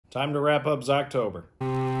Time to wrap up Zocktober.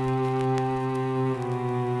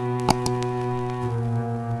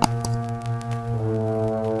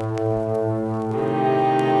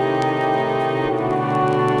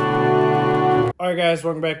 Alright guys,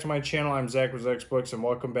 welcome back to my channel. I'm Zach with Zacks Books, and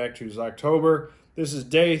welcome back to Zocktober. This is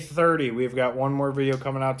day 30. We've got one more video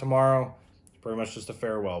coming out tomorrow. It's pretty much just a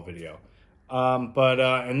farewell video.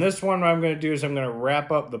 In this one, what I'm going to do is I'm going to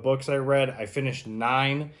wrap up the books I read. I finished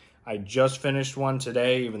 9. I just finished one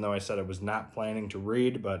today, even though I said I was not planning to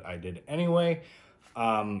read, but I did anyway.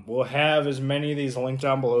 We'll have as many of these linked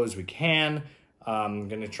down below as we can. I'm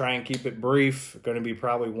going to try and keep it brief. Going to be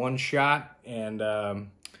probably one shot, and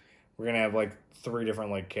we're going to have like 3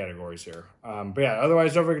 different categories here. But yeah,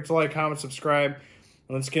 otherwise don't forget to like, comment, subscribe.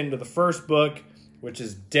 And let's get into the first book, which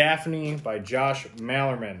is Daphne by Josh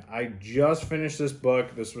Malerman. I just finished this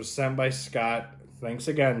book. This was sent by Scott. Thanks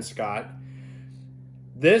again, Scott.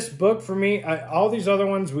 This book for me, all these other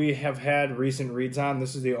ones we have had recent reads on.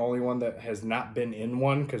 This is the only one that has not been in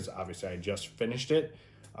one because obviously I just finished it.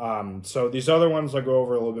 So these other ones I'll go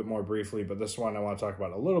over a little bit more briefly, but this one I want to talk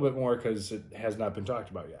about a little bit more because it has not been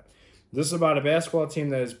talked about yet. This is about a basketball team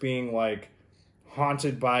that is being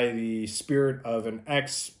haunted by the spirit of an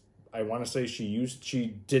ex. I want to say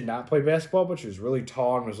she did not play basketball, but she was really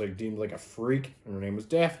tall and was deemed like a freak, and her name was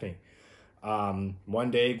Daphne. One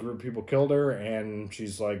day a group of people killed her, and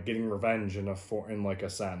she's getting revenge in a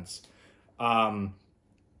sense.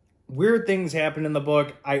 Weird things happen in the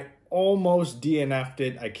book. I almost DNF'd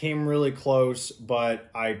it. I came really close, but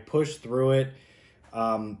I pushed through it.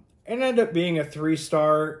 It ended up being a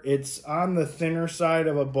 3-star. It's on the thinner side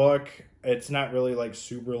of a book. It's not really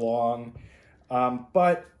super long.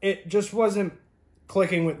 But it just wasn't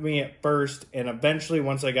clicking with me at first, and eventually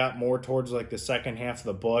once I got more towards the second half of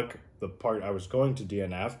the book, the part I was going to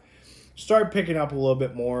DNF, started picking up a little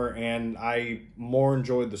bit more, and I more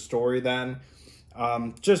enjoyed the story then.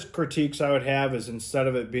 Just critiques I would have is instead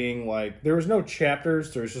of it being there was no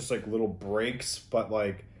chapters, there was just little breaks, but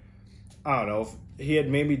I don't know, if he had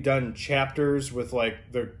maybe done chapters with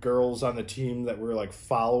the girls on the team that we're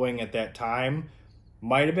following at that time,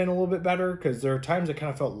 might have been a little bit better, because there are times I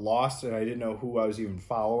kind of felt lost and I didn't know who I was even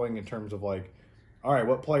following in terms of all right,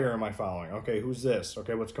 what player am I following? Okay, who's this?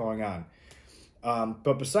 Okay, what's going on?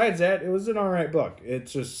 But besides that, it was an all right book.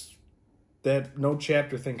 It's just that no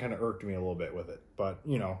chapter thing kind of irked me a little bit with it. But,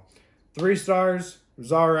 3 stars. It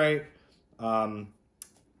was all right. I don't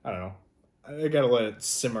know. I got to let it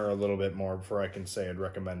simmer a little bit more before I can say I'd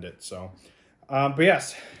recommend it. So, but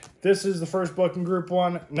yes, this is the first book in group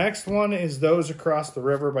 1. Next one is Those Across the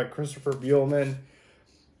River by Christopher Buehlman.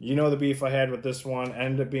 You know the beef I had with this one.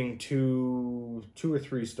 Ended up being 2 or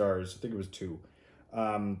 3 stars. I think it was 2.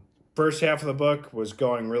 First half of the book was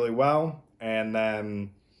going really well, and then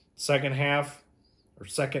second half, or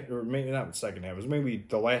maybe not the second half, it was maybe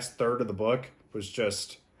the last third of the book was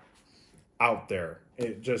just out there.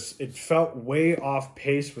 It felt way off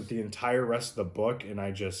pace with the entire rest of the book, and I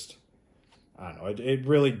don't know, it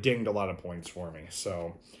really dinged a lot of points for me.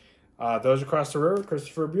 So, Those Across the River,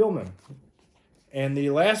 Christopher Buehlman. And the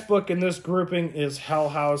last book in this grouping is Hell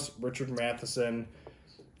House, Richard Matheson.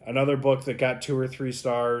 Another book that got 2 or 3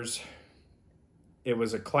 stars. It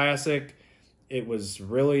was a classic. It was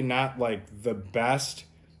really not the best.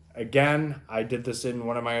 Again, I did this in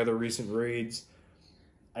one of my other recent reads.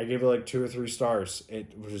 I gave it 2 or 3 stars.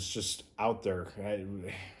 It was just out there.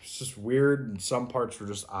 It's just weird, and some parts were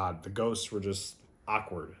just odd. The ghosts were just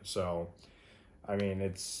awkward. So, I mean,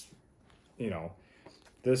 it's,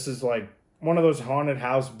 this is one of those haunted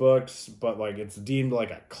house books, but it's deemed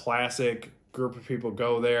a classic. Group of people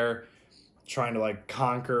go there trying to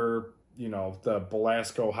conquer, the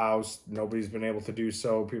Belasco house. Nobody's been able to do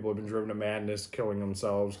so. People have been driven to madness, killing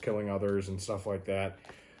themselves, killing others, and stuff like that.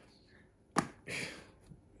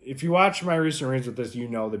 If you watch my recent reads with this, you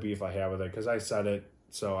know the beef I have with it because I said it.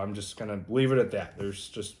 So I'm just going to leave it at that. There's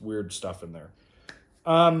just weird stuff in there.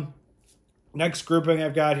 Next grouping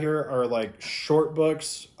I've got here are short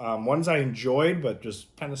books. Ones I enjoyed, but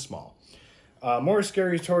just kind of small. More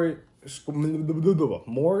scary stories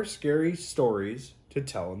to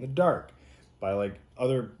tell in the dark by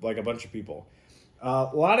a bunch of people. A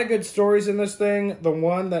lot of good stories in this thing. The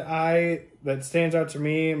one that stands out to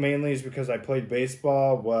me mainly is because I played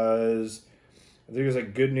baseball was, I think it was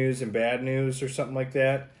Good News and Bad News or something like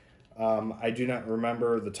that. I do not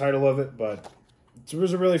remember the title of it, but it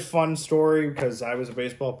was a really fun story because I was a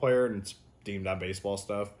baseball player and it's deemed on baseball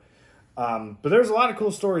stuff. But there's a lot of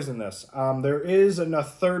cool stories in this. There is a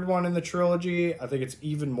third one in the trilogy. I think it's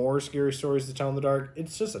even more scary stories to tell in the dark.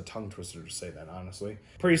 It's just a tongue twister to say that, honestly.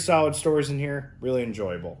 Pretty solid stories in here. Really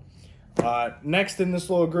enjoyable. Next in this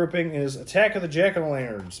little grouping is Attack of the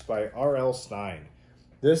Jack-O'-Lanterns by R.L. Stine.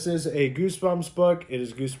 This is a Goosebumps book. It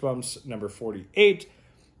is Goosebumps number 48.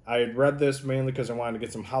 I had read this mainly because I wanted to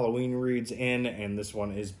get some Halloween reads in, and this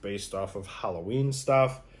one is based off of Halloween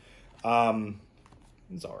stuff. It's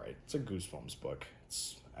all right. It's a Goosebumps book.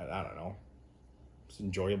 I don't know. It's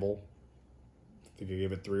enjoyable. I think I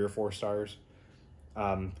gave it 3 or 4 stars.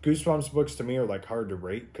 Goosebumps books to me are like hard to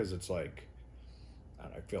rate because it's like,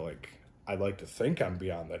 I feel like I'd like to think I'm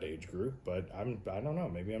beyond that age group, but I don't know.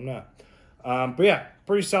 Maybe I'm not. But yeah,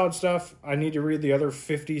 pretty solid stuff. I need to read the other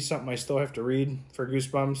 50 something I still have to read for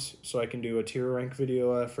Goosebumps so I can do a tier rank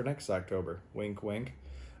video for next October. Wink, wink.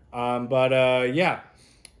 Yeah,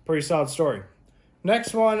 pretty solid story.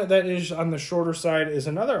 Next one that is on the shorter side is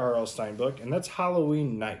another R.L. Stine book, and that's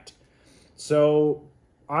Halloween Night. So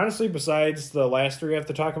honestly, besides the last 3 I have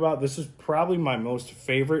to talk about, this is probably my most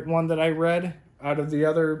favorite one that I read out of the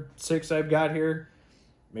other 6 I've got here.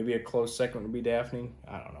 Maybe a close second would be Daphne.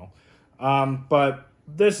 I don't know. But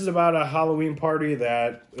this is about a Halloween party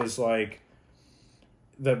that is like,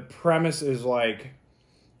 the premise is like,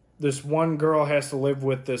 this one girl has to live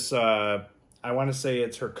with this, I want to say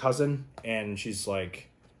it's her cousin, and she's like,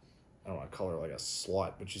 I don't want to call her like a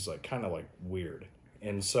slut, but she's like kind of like weird.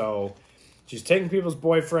 And so she's taking people's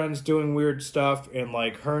boyfriends, doing weird stuff, and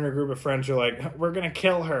like her and her group of friends are like, we're going to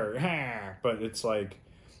kill her. But it's like,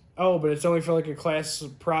 oh, but it's only for like a class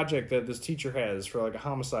project that this teacher has for like a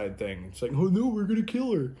homicide thing. It's like, oh no, we're going to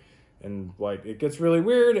kill her. And like, it gets really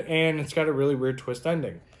weird, and it's got a really weird twist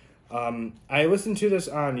ending. I listened to this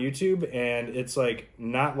on YouTube, and it's like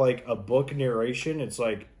not like a book narration. It's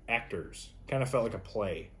like actors. Kind of felt like a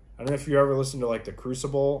play. I don't know if you ever listened to like The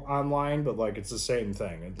Crucible online, but like it's the same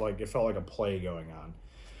thing. It felt like a play going on,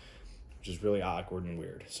 which is really awkward and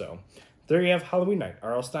weird. So there you have Halloween Night,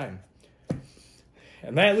 R.L. Stine.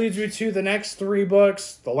 And that leads me to the next 3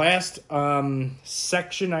 books. The last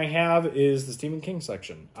section I have is the Stephen King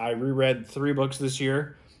section. I reread 3 books this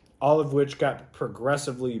year, all of which got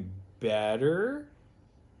progressively better,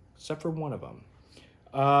 except for one of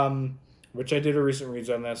them, which I did a recent reads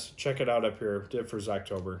on this. Check it out up here. Did it for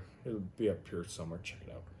Zactober. It'll be up here somewhere. Check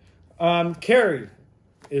it out. Carrie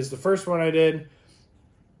is the first one I did.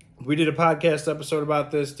 We did a podcast episode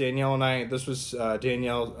about this, Danielle and I. This was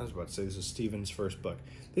Danielle. I was about to say this is Stephen's first book.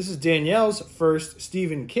 This is Danielle's first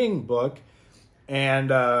Stephen King book,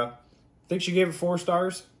 and I think she gave it 4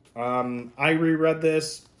 stars. I reread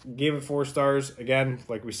this, gave it 4 stars. Again,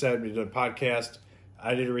 like we said, we did a podcast.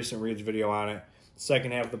 I did a recent reads video on it.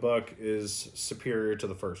 Second half of the book is superior to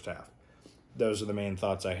the first half. Those are the main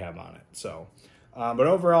thoughts I have on it. So, but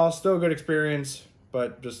overall, still a good experience,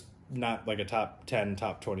 but just not like a top 10,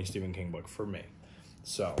 top 20 Stephen King book for me.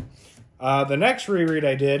 So, the next reread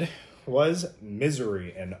I did was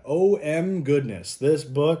Misery, and OM goodness, this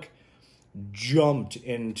book jumped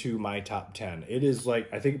into my top 10. It is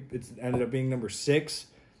like, I think it's ended up being number 6.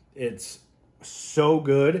 It's so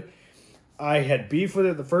good. I had beef with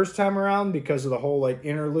it the first time around because of the whole like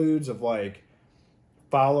interludes of like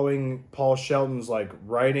following Paul Sheldon's like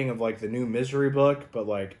writing of like the new Misery book, but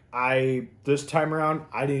like this time around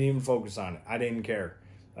I didn't even focus on it. I didn't care.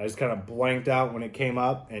 I just kind of blanked out when it came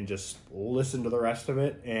up and just listened to the rest of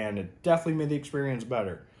it, and it definitely made the experience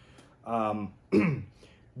better.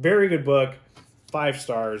 Very good book, 5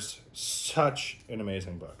 stars. Such an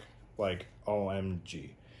amazing book, like OMG.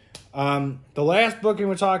 The last book I'm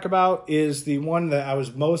going to talk about is the one that I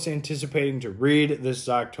was most anticipating to read this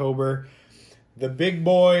October. The big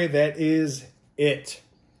boy that is It.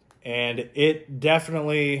 And it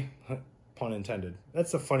definitely, pun intended.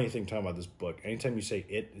 That's the funny thing talking about this book. Anytime you say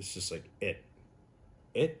it, it's just like it.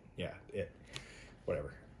 It? Yeah, it.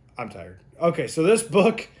 Whatever. I'm tired. Okay, so this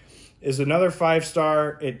book is another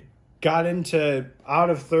 5-star. It got out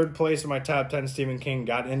of 3rd place in my top 10 Stephen King,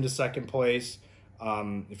 got into 2nd place.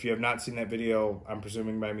 If you have not seen that video, I'm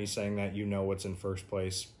presuming by me saying that you know what's in 1st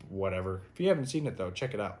place, whatever. If you haven't seen it, though,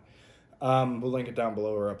 check it out. We'll link it down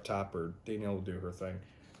below or up top, or Danielle will do her thing.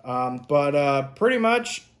 But pretty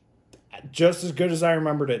much just as good as I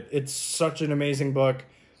remembered it. It's such an amazing book.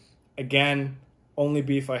 Again, only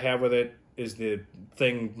beef I have with it is the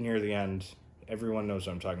thing near the end. Everyone knows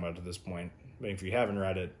what I'm talking about at this point. But if you haven't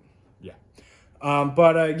read it, yeah.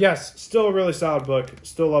 Yes, still a really solid book.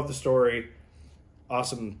 Still love the story.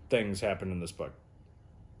 Awesome things happen in this book.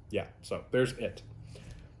 Yeah, so there's it.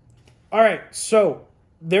 All right, so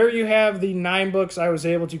there you have the 9 books I was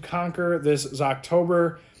able to conquer this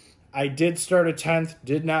October. I did start a 10th,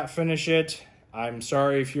 did not finish it. I'm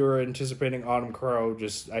sorry if you were anticipating Autumn Crow,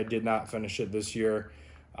 I did not finish it this year.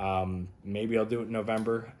 Maybe I'll do it in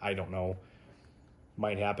November. I don't know.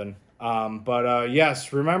 Might happen.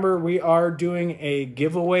 Yes, remember we are doing a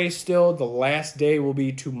giveaway still. The last day will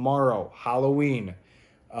be tomorrow, Halloween.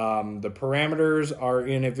 The parameters are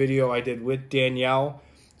in a video I did with Danielle.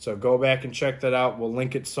 So go back and check that out. We'll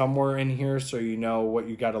link it somewhere in here so you know what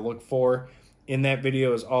you got to look for. In that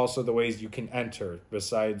video is also the ways you can enter.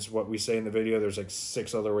 Besides what we say in the video, there's like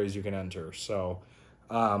 6 other ways you can enter. So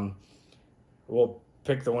we'll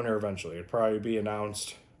pick the winner eventually. It'll probably be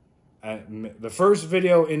announced. The first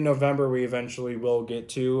video in November we eventually will get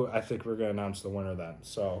to. I think we're going to announce the winner then.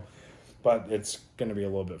 So, but it's going to be a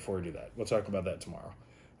little bit before we do that. We'll talk about that tomorrow.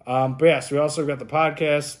 But yes, we also got the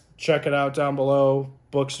podcast. Check it out down below.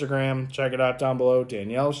 Bookstagram, check it out down below.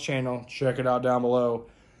 Danielle's channel, check it out down below.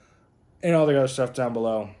 And all the other stuff down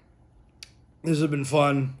below. This has been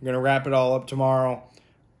fun. I'm going to wrap it all up tomorrow.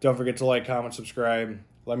 Don't forget to like, comment, subscribe.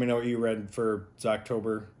 Let me know what you read for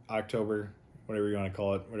October, whatever you want to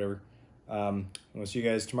call it, whatever. We'll see you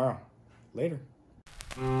guys tomorrow. Later.